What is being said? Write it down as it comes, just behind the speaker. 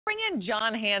bring in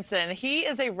Jon Hansen. He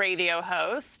is a radio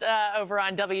host over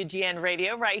on WGN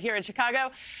Radio right here in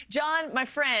Chicago. Jon, my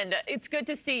friend, it's good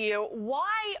to see you.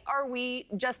 Why are we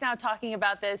just now talking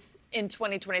about this in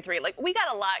 2023? Like, we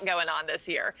got a lot going on this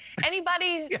year.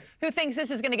 Anybody who thinks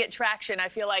this is going to get traction, I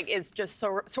feel like, is just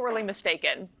sorely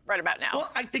mistaken right about now.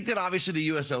 Well, I think that obviously the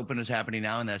U.S. Open is happening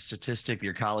now, and that statistic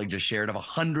your colleague just shared of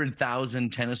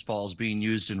 100,000 tennis balls being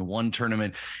used in one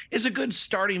tournament is a good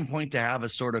starting point to have a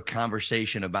sort of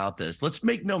conversation about this. Let's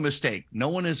make no mistake. No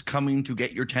one is coming to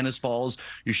get your tennis balls.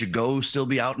 You should go still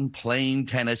be out and playing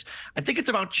tennis. I think it's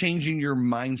about changing your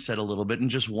mindset a little bit in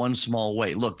just one small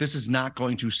way. Look, this is not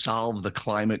going to solve the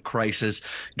climate crisis,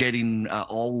 getting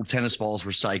all tennis balls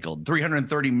recycled.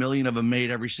 330 million of them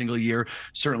made every single year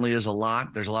certainly is a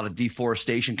lot. There's a lot of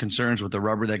deforestation concerns with the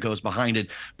rubber that goes behind it.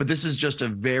 But this is just a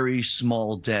very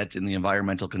small dent in the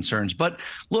environmental concerns. But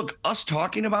look, us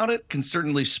talking about it can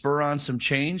certainly spur on some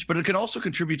change, but it can also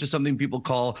contribute to something people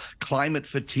call climate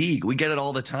fatigue. We get it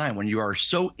all the time when you are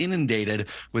so inundated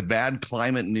with bad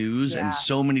climate news and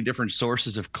so many different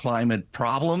sources of climate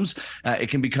problems, it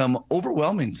can become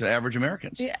overwhelming to average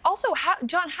Americans. Yeah. Also,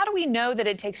 Jon, how do we know that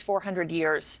it takes 400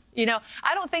 years? You know,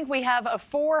 I don't think we have a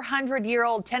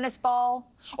 400-year-old tennis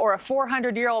ball or a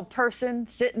 400-year-old person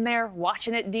sitting there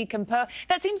watching it decompose.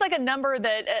 That seems like a number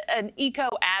that an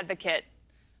eco-advocate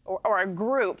or a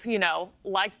group, you know,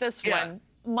 like this one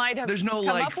might have There's no come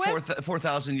like up with.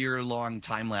 4,000-year-long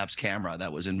time-lapse camera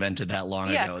that was invented that long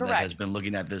ago that has been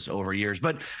looking at this over years.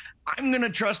 But I'm going to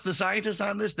trust the scientists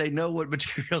on this. They know what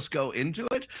materials go into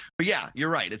it. But yeah, you're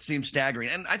right. It seems staggering.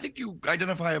 And I think you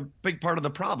identify a big part of the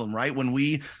problem, right? When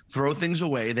we throw things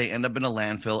away, they end up in a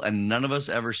landfill, and none of us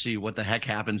ever see what the heck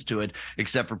happens to it,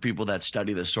 except for people that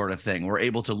study this sort of thing. We're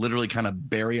able to literally kind of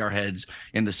bury our heads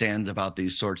in the sand about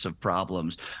these sorts of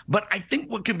problems. But I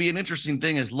think what can be an interesting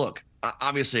thing is, look,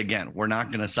 obviously, again, we're not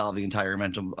going to solve the entire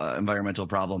environmental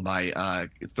problem by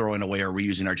throwing away or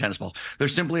reusing our tennis balls. There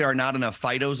simply are not enough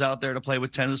Fidos out there to play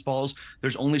with tennis balls.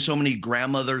 There's only so many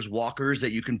grandmother's walkers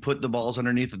that you can put the balls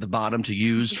underneath at the bottom to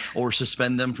use, or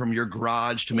suspend them from your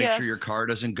garage to make sure your car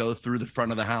doesn't go through the front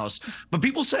of the house. But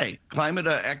people say, climate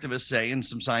activists say, and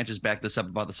some scientists back this up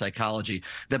about the psychology,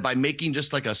 that by making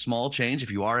just like a small change,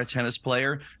 if you are a tennis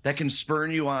player, that can spur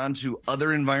you on to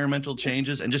other environmental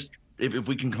changes. And just if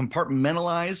we can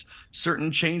compartmentalize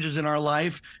certain changes in our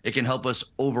life, it can help us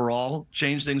overall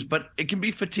change things. But it can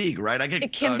be fatigue, right? I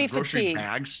get grocery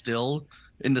bags still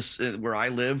in this where I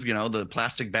live, you know, the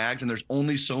plastic bags, and there's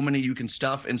only so many you can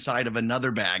stuff inside of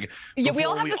another bag. Yeah, we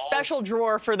all have the special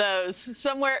drawer for those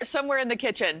somewhere in the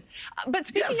kitchen. But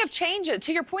speaking of changes,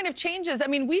 to your point of changes, I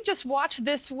mean, we just watched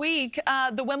this week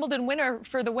the Wimbledon winner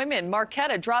for the women,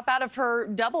 Marketa, drop out of her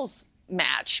doubles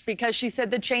match because she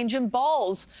said the change in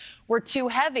balls were too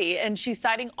heavy, and she's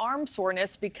citing arm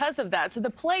soreness because of that. So the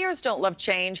players don't love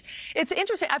change. It's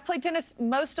interesting. I've played tennis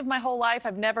most of my whole life.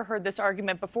 I've never heard this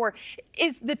argument before.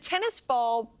 Is the tennis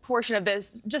ball portion of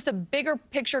this just a bigger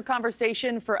picture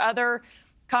conversation for other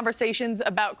conversations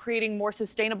about creating more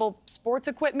sustainable sports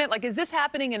equipment? Like, is this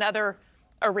happening in other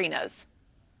arenas?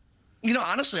 You know,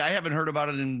 honestly, I haven't heard about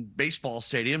it in baseball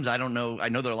stadiums. I don't know. I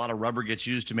know that a lot of rubber gets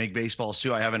used to make baseballs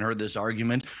too. I haven't heard this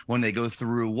argument when they go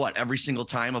through every single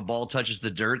time a ball touches the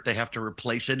dirt, they have to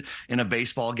replace it in a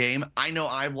baseball game. I know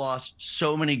I've lost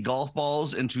so many golf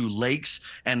balls into lakes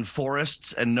and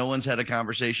forests, and no one's had a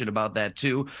conversation about that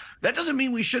too. That doesn't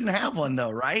mean we shouldn't have one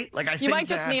though, right? Like, you might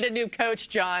just need a new coach,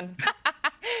 Jon.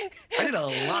 I did a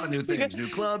lot of new things, new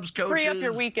clubs, coaches. Free up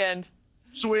your weekend.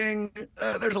 Swing.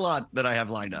 There's a lot that I have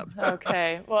lined up.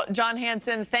 Okay. Well, Jon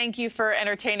Hansen, thank you for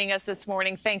entertaining us this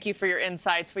morning. Thank you for your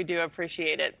insights. We do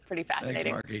appreciate it. Pretty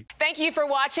fascinating. Thanks, Marky. Thank you for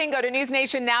watching. Go to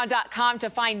newsnationnow.com to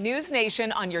find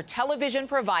NewsNation on your television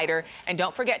provider. And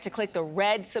don't forget to click the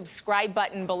red subscribe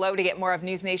button below to get more of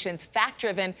NewsNation's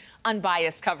fact-driven,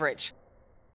 unbiased coverage.